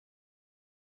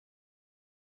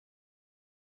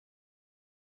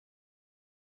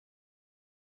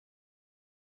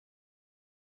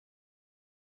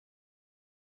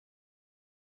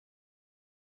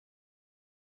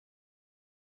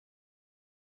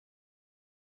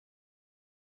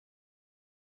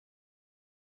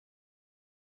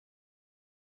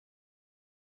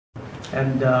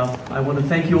And I want to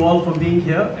thank you all for being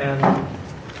here, and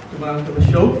to my uncle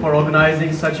Ashok for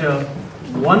organizing such a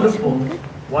wonderful,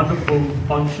 wonderful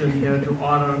function here to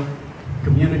honor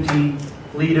community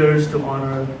leaders, to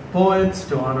honor poets,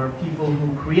 to honor people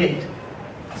who create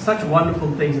such wonderful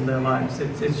things in their lives.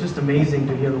 It's just amazing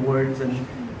to hear the words and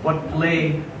what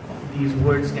play these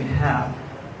words can have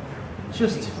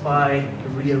just by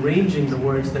rearranging the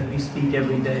words that we speak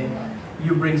every day.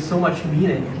 You bring so much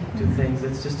meaning to things.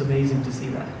 It's just amazing to see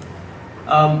that.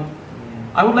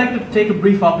 I would like to take a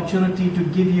brief opportunity to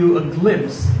give you a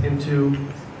glimpse into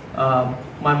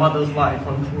my mother's life,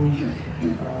 on whom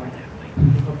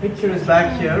her picture is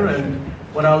back here, and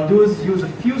what I'll do is use a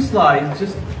few slides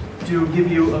just to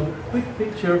give you a quick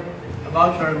picture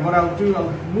about her. And what I'll do,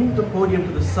 I'll move the podium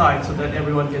to the side so that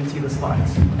everyone can see the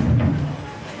slides.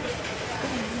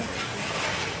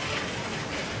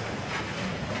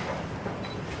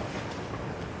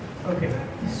 Okay,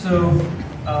 so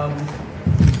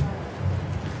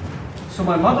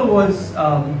my mother was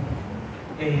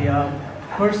a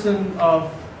person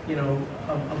of,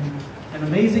 an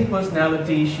amazing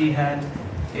personality. She had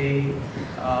a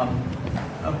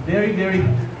very, very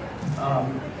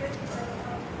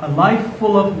a life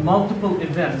full of multiple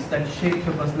events that shaped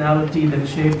her personality, that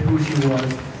shaped who she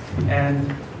was.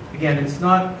 And again, it's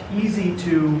not easy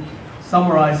to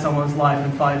summarize someone's life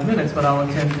in 5 minutes, but I'll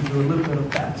attempt to do a little bit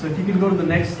of that. So if you can go to the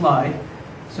next slide.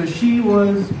 So she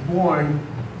was born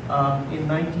in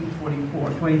 1944,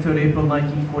 23rd April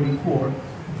 1944,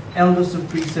 eldest of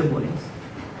 3 siblings.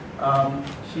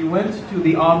 She went to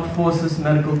the Armed Forces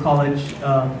Medical College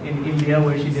in India,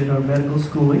 where she did her medical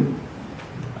schooling.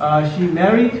 She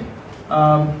married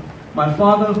my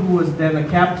father, who was then a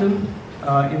captain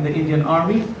in the Indian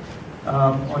Army,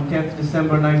 on 10th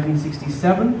December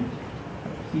 1967.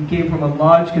 He came from a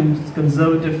large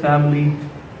conservative family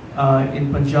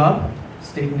in Punjab,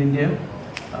 state in India.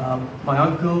 My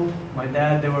uncle, my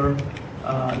dad, there are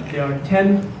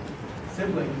 10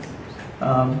 siblings,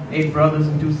 8 brothers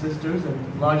and 2 sisters,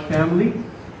 and a large family.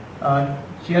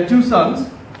 She had 2 sons.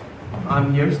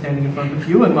 I'm here standing in front of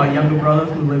you, and my younger brother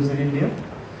who lives in India.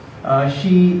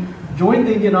 She joined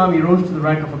the Indian Army, rose to the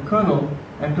rank of a colonel,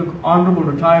 and took honorable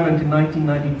retirement in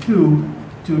 1992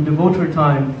 to devote her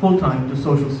time, full-time, to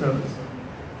social service.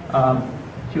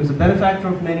 She was a benefactor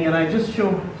of many, and I just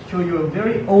show you a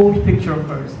very old picture of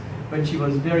hers when she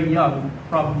was very young,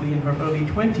 probably in her early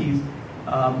 20s.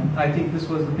 I think this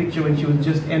was the picture when she was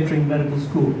just entering medical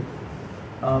school.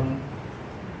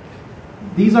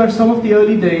 These are some of the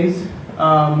early days.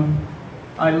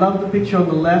 I love the picture on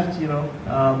the left.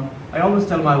 I always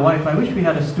tell my wife, I wish we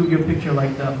had a studio picture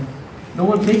like them. No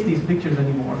one takes these pictures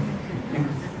anymore.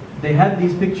 They had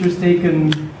these pictures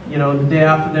taken, the day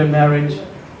after their marriage.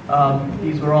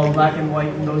 These were all black and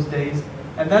white in those days.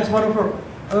 And that's one of her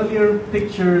earlier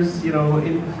pictures,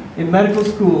 in medical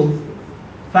school.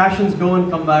 Fashions go and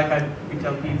come back. We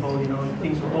tell people,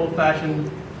 things were old-fashioned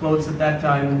clothes at that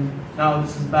time, and now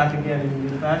this is back again in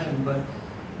new fashion. But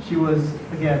she was,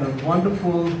 again, a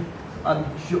wonderful,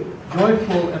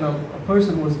 joyful, and a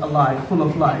person who was alive, full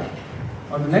of life.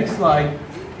 On the next slide,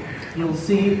 you'll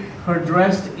see her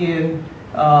dressed in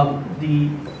the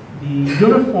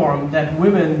uniform that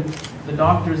women, the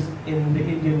doctors in the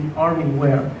Indian Army,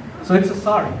 wear. So it's a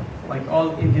sari, like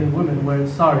all Indian women wear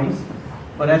saris.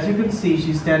 But as you can see,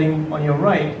 she's standing on your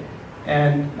right,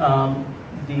 and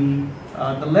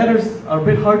the letters are a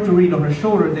bit hard to read on her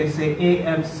shoulder. They say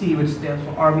AMC, which stands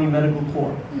for Army Medical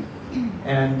Corps.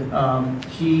 And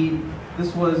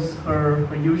this was her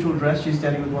usual dress. She's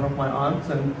standing with one of my aunts,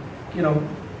 and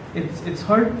it's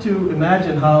hard to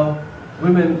imagine how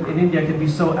women in India can be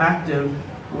so active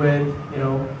with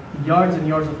yards and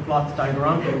yards of cloth tied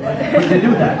around them. But they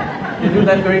do that. They do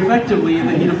that very effectively in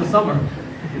the heat of the summer.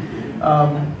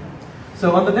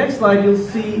 So on the next slide, you'll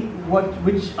see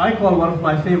which I call one of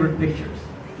my favorite pictures.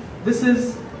 This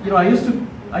is, I used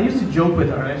to joke with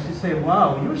her. I used to say,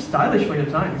 "Wow, you're stylish for your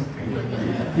times.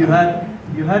 You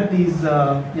had these,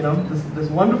 this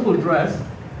wonderful dress,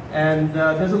 and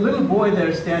there's a little boy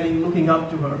there standing, looking up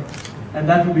to her, and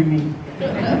that would be me."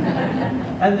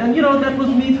 And that was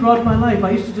me throughout my life. I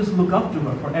used to just look up to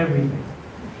her for everything.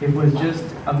 It was just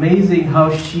amazing how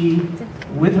she,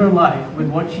 with her life, with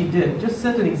what she did, just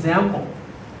set an example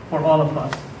for all of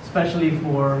us, especially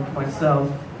for myself,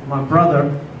 my brother,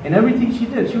 and everything she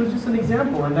did. She was just an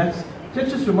example, and that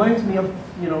just reminds me of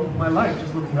my life,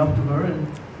 just looking up to her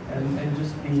and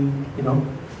just being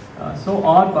so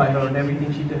awed by her and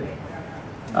everything she did.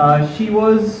 She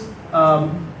was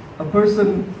a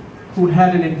person who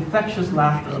had an infectious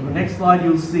laughter. On the next slide,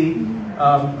 you'll see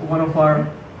one of our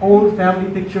old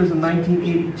family pictures in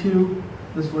 1982.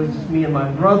 This was just me and my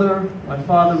brother, my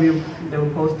father. They were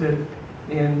posted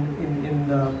in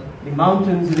the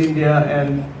mountains in India,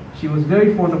 and she was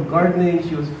very fond of gardening.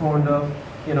 She was fond of,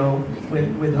 you know,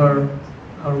 with her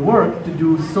work to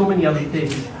do so many other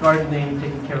things, gardening,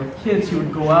 taking care of kids. She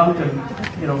would go out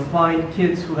and, you know, find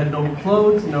kids who had no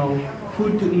clothes, no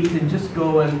food to eat, and just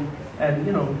go and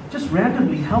you know, just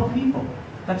randomly help people.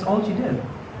 That's all she did.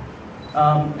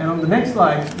 And on the next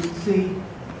slide, you'll see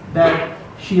that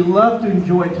she loved to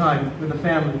enjoy time with the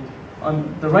family.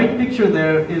 On the right picture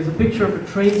there is a picture of a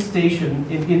train station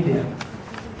in India.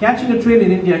 Catching a train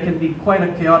in India can be quite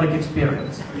a chaotic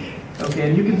experience. Okay,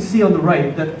 and you can see on the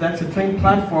right that that's a train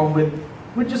platform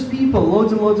with just people,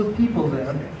 loads and loads of people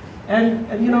there.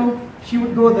 And you know, she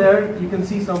would go there, you can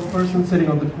see some person sitting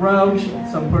on the ground,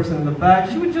 some person in the back.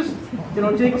 She would just, you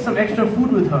know, take some extra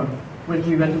food with her when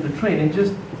we went to the train and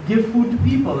just give food to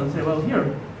people and say, well,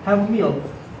 here, have a meal.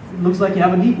 It looks like you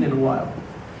haven't eaten in a while.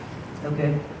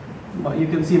 Okay, you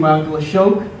can see my uncle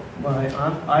Ashok, my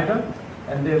aunt Ida,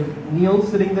 and they have Neil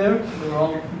sitting there. They were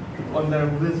all on their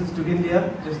visits to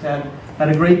India, just had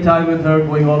a great time with her,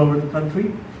 going all over the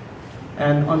country.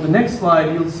 And on the next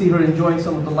slide, you'll see her enjoying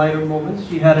some of the lighter moments.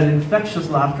 She had an infectious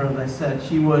laughter, as I said.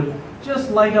 She would just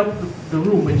light up the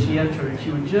room when she entered. She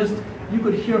would just, you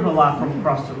could hear her laugh from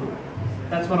across the room.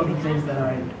 That's one of the things that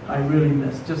I really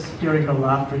miss, just hearing her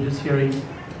laughter, just hearing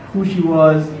who she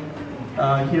was.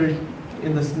 Here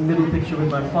in this middle picture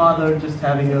with my father, just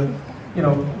having a, you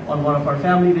know, on one of our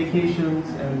family vacations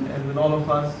and with all of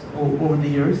us over the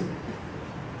years.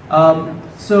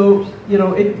 So, you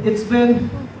know, it's been,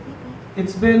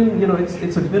 you know,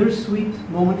 it's a bittersweet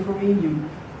moment for me.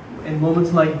 In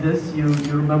moments like this, you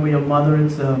remember your mother.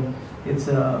 It's a you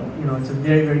know, it's a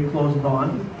very, very close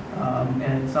bond,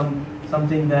 and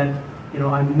something that, you know,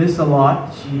 I miss a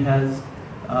lot. She has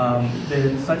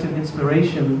been such an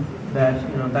inspiration that,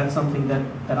 you know, that's something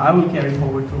that I will carry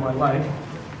forward through my life.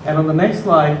 And on the next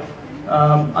slide,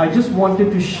 I just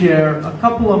wanted to share a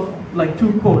couple of, like,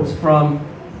 two quotes from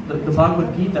the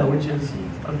Bhagavad Gita, which is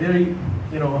a very,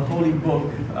 you know, a holy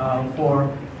book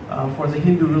for the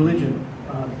Hindu religion.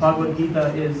 The Bhagavad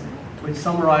Gita which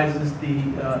summarizes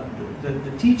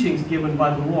the teachings given by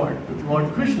the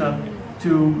Lord Krishna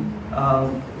to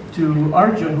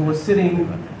Arjun, who was sitting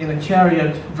in a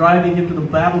chariot driving him to the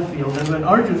battlefield. And when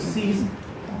Arjun sees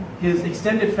his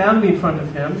extended family in front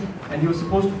of him, and he was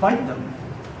supposed to fight them,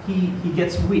 he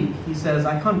gets weak. He says,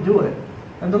 I can't do it.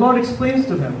 And the Lord explains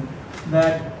to him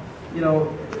that, you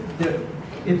know,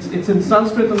 it's in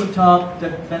Sanskrit on the top,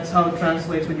 that's how it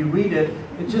translates when you read it.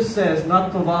 It just says, Nat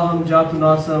Vaham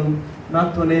Jatunasam,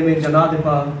 Nat Neme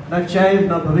Janadipa, Nat Chaiv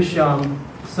Na Bhavishyam,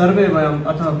 Sarve Vayam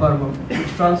Atah Parvam, which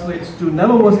translates to,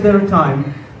 never was there a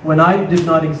time when I did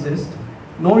not exist,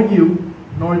 nor you,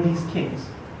 nor these kings,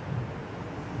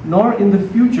 nor in the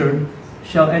future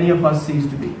shall any of us cease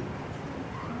to be.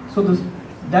 So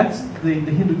that's the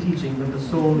Hindu teaching, that the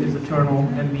soul is eternal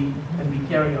and we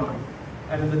carry on.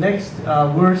 And in the next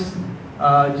verse,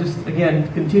 just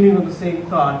again, continuing on the same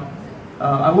thought,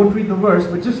 I won't read the verse,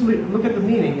 but just look at the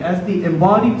meaning. As the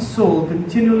embodied soul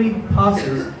continually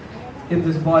passes in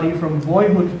this body from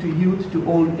boyhood to youth to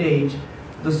old age,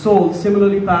 the soul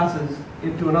similarly passes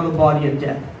into another body at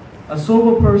death. A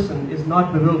sober person is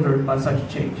not bewildered by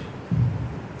such change.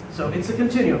 So it's a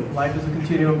continuum. Life is a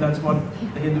continuum. That's what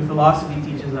the Hindu philosophy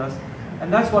teaches us.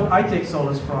 And that's what I take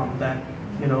solace from, that,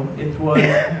 you know, it was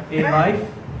a life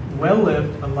well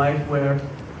lived, a life where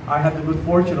I had the good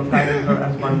fortune of having her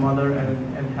as my mother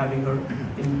and having her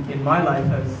in my life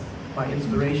as my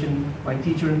inspiration, my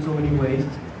teacher in so many ways.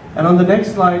 And on the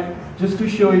next slide, just to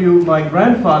show you my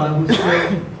grandfather, who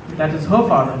still, that is her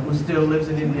father, who still lives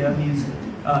in India. He's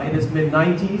in his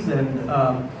mid-90s,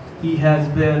 and he has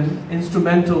been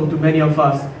instrumental to many of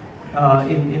us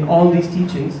in all these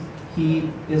teachings. He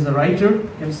is a writer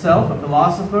himself, a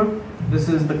philosopher. This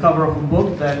is the cover of a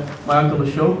book that my uncle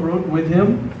Ashok wrote with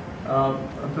him,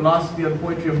 a philosophy and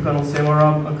poetry of Colonel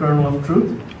Sevaram, a Colonel of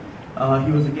Truth.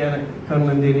 He was again a colonel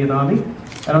in the Indian Army.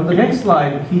 And on the next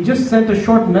slide, he just sent a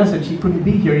short message. He couldn't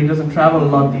be here. He doesn't travel a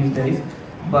lot these days.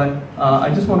 But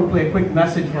I just want to play a quick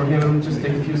message for him. It will just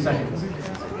take a few seconds.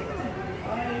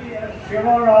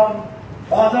 Shivaram,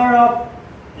 father of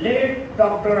late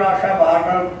Dr. Asha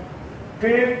Bhargava,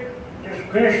 take this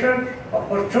gracious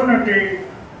opportunity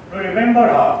to remember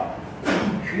her.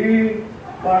 She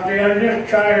was the eldest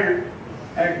child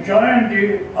and joined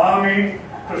the army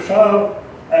to serve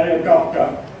as a doctor.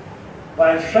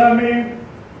 While serving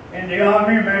in the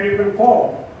Army Medical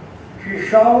Corps, she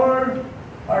showered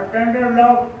her tender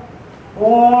love to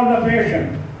all the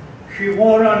patients. She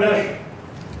more or less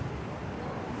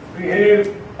behaved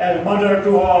as mother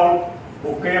to all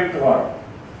who came to her.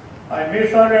 I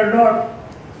miss her a lot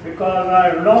because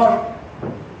I lost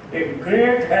a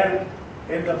great help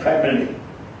in the family.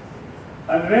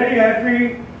 I'm very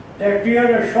happy that dear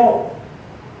Ashok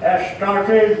has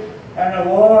started an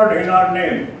award in our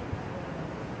name.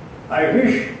 I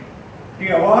wish the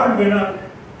award winner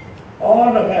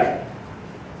all the best.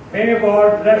 May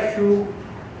God bless you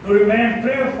to remain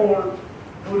prayerful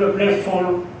to the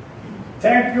blissful.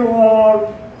 Thank you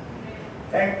all.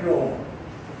 Thank you all.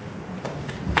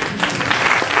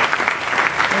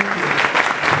 Thank you.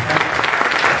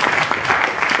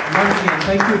 Once again,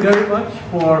 thank you very much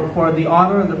for the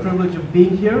honor and the privilege of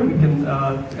being here. We can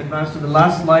advance to the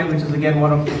last slide, which is again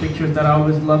one of the pictures that I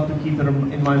always love to keep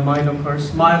in my mind of her,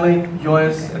 smiling,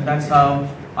 joyous, and that's how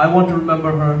I want to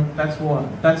remember her.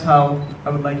 That's how I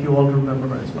would like you all to remember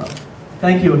her as well.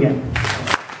 Thank you again.